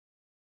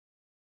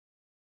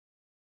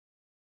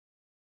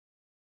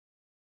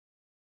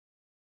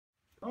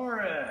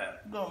Alright,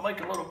 I'm going to make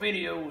a little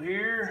video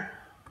here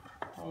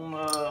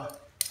on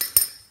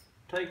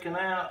taking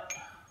out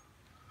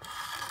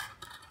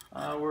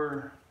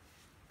our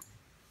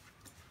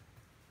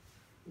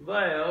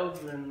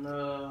valves and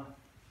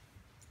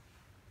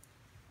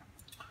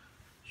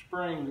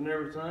springs and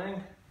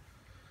everything.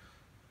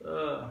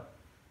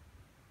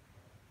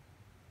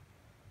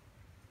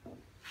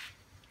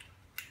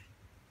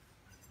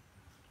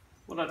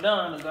 What I've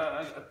done is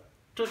I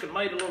took and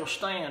made a little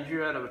stand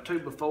here out of a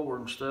 2x4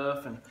 and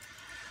stuff, and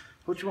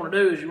what you want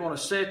to do is you want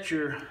to set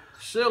your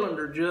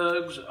cylinder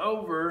jugs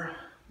over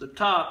the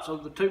top so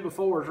the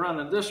 2x4 is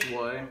running this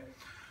way.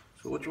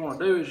 So what you want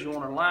to do is you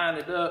want to line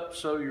it up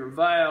so your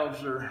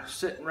valves are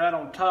sitting right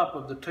on top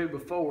of the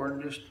 2x4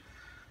 and just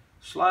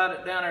slide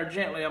it down there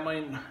gently. I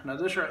mean, now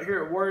this right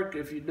here will work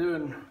if you're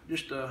doing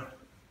just a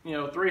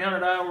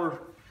 300-hour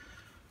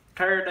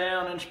tear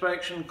down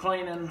inspection,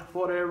 cleaning,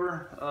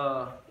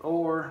 whatever,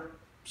 or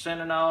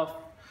sending off,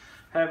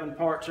 having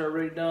parts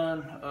already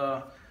done.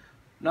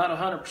 Not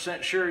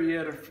 100% sure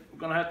yet if we're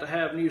going to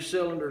have new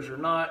cylinders or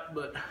not,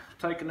 but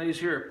taking these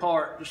here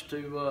apart just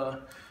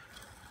to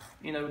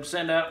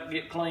send out and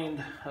get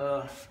cleaned,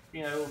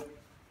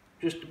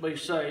 just to be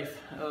safe,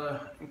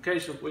 in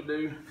case if we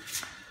do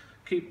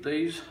keep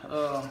these.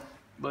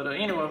 But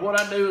anyway, what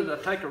I do is I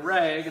take a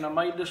rag, and I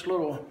made this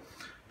little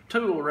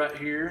tool right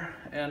here,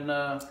 and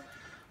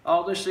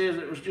all this is,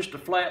 it was just a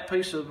flat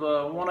piece of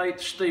 1/8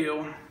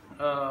 steel,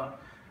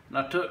 and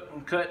I took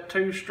and cut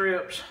 2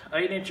 strips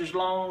 8 inches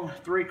long,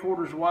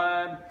 3/4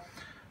 wide,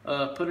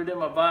 put it in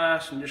my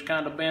vise and just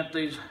kind of bent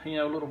these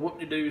little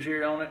whoop-de-doos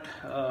here on it.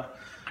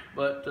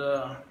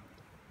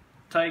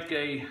 Take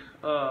a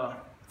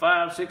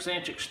 5/6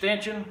 inch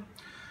extension,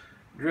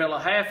 drill a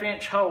 1/2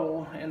 inch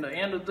hole in the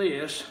end of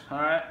this. All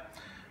right,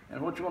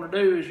 and what you want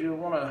to do is you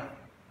want to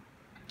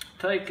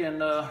take and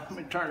let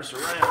me turn this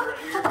around right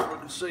here so we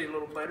can see a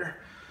little better.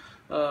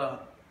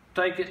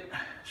 Take it,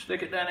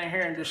 stick it down in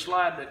here, and just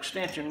slide the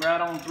extension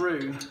right on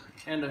through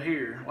into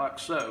here, like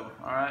so.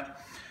 All right,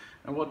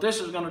 and what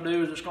this is going to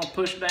do is it's going to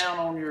push down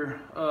on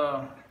your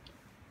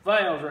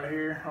valves right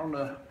here on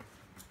the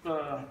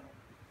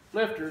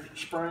lifter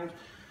springs.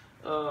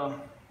 What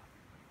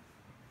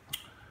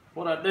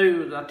I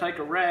do is I take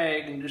a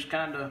rag and just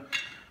kind of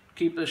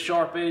keep this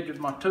sharp edge of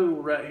my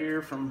tool right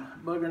here from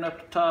boogering up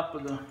the top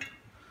of the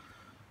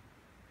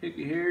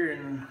hickey here,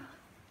 and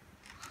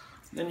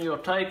then you'll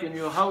take and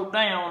you'll hold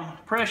down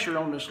pressure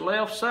on this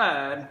left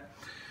side,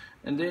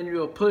 and then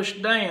you'll push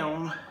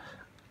down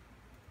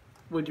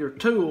with your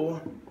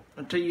tool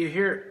until you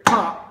hear it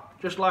pop,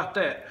 just like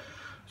that.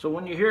 So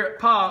when you hear it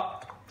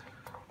pop,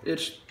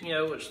 it's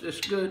it's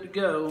good to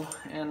go,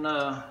 and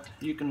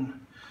you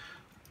can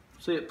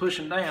see it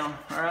pushing down.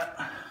 All right,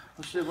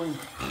 let's see if we can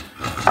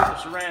get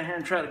us around here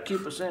and try to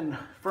keep us in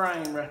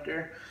frame right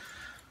there.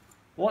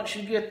 Once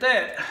you get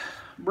that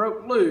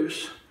broke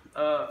loose,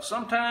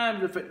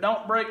 sometimes if it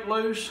don't break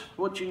loose,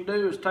 what you can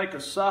do is take a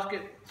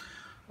socket,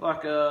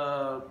 like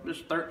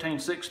just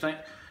 13/16,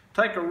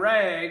 take a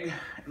rag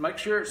and make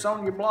sure it's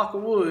on your block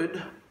of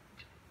wood,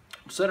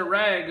 set a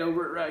rag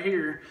over it right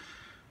here,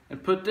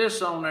 and put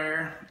this on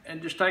there,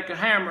 and just take a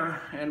hammer,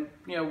 and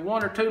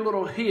 1 or 2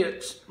 little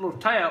hits, little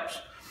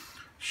taps,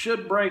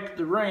 should break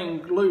the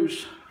ring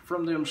loose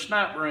from them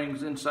snap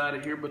rings inside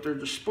of here. But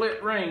there's a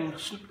split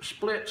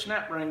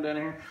snap ring down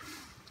here.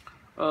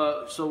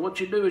 So what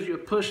you do is you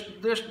push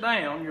this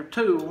down, your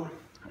tool,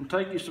 and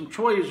take you some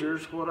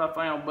tweezers, what I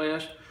found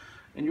best,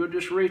 and you'll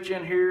just reach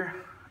in here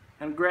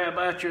and grab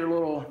out your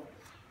little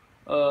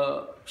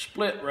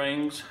split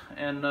rings,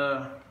 and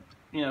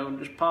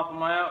just pop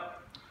them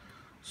out,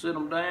 sit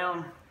them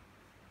down,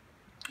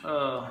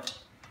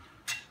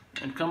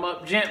 and come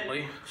up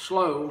gently,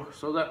 slow,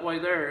 so that way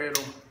there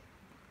it'll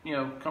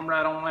come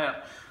right on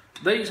out.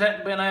 These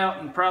hadn't been out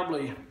in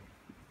probably,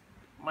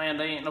 man,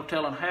 they ain't no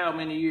telling how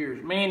many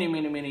years,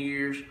 many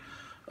years.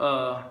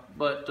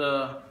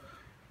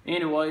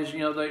 Anyways,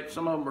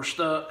 some of them are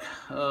stuck.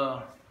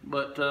 I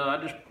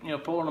just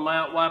pulling them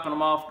out, wiping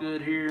them off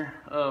good here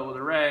with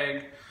a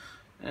rag,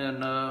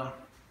 and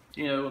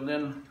and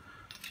then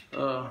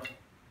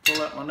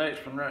pull out my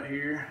next one right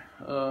here.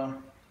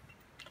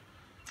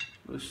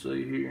 Let's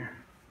see here.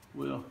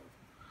 We'll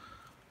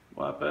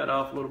wipe that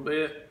off a little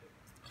bit.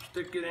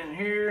 Stick it in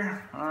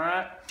here. All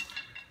right.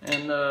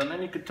 And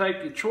then you can take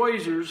your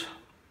tweezers,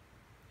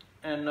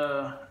 and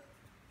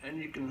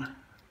you can,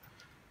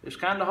 it's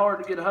kind of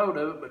hard to get a hold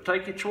of it, but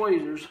take your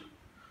tweezers,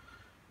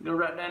 go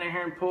right down in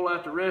here and pull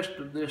out the rest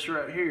of this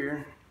right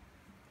here.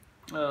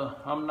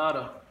 I'm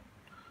not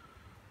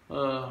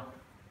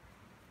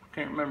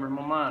can't remember,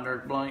 my mind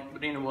there's blank,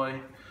 but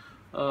anyway,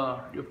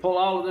 you'll pull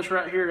all of this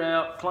right here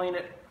out, clean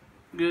it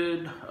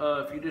good.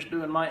 If you're just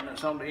doing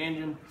maintenance on the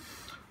engine,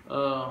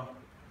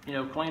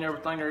 clean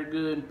everything very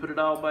good and put it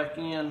all back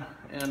in,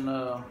 and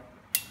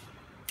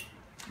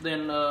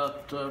then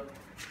to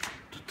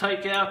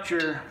take out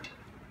your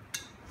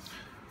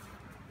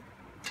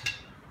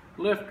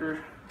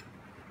lifter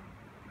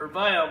or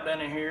valve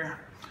down in here,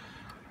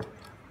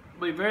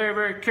 be very,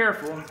 very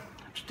careful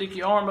stick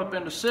your arm up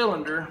in the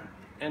cylinder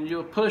and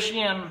you'll push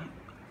in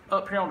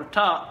up here on the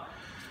top,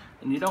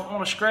 and you don't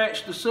want to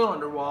scratch the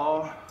cylinder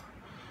wall.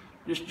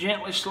 Just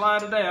gently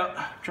slide it out,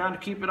 trying to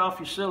keep it off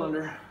your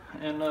cylinder,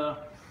 and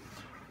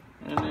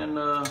then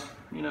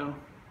you know,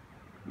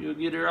 you'll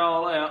get it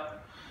all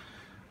out.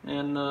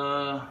 And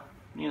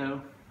you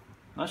know,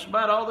 that's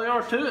about all there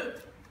are to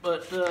it.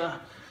 But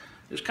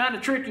it's kind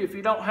of tricky if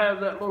you don't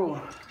have that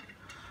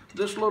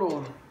this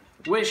little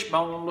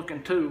wishbone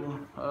looking tool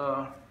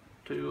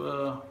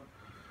to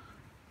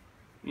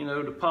you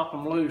know, to pop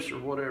them loose or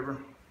whatever.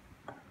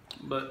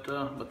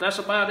 But that's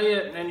about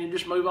it. And then you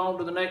just move on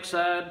to the next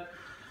side.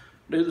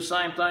 Do the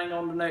same thing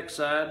on the next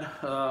side.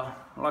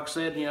 Like I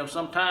said, you know,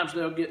 sometimes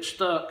they'll get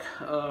stuck.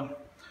 The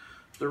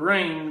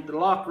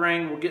lock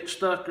ring will get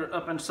stuck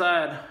up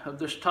inside of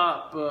this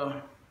top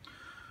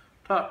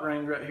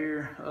ring right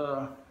here.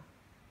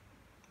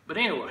 But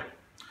anyway,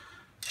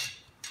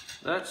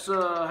 that's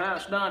how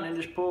it's done. And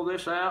just pull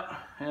this out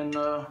and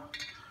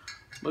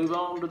move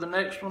on to the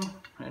next one.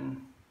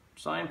 And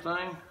same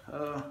thing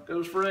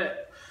goes for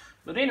that.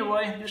 But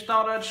anyway, just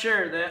thought I'd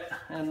share that.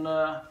 And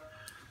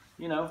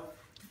you know,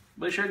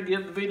 be sure to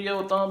give the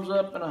video a thumbs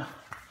up and a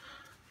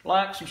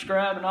like,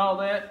 subscribe, and all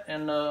that.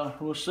 And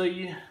we'll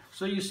see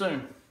you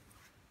soon.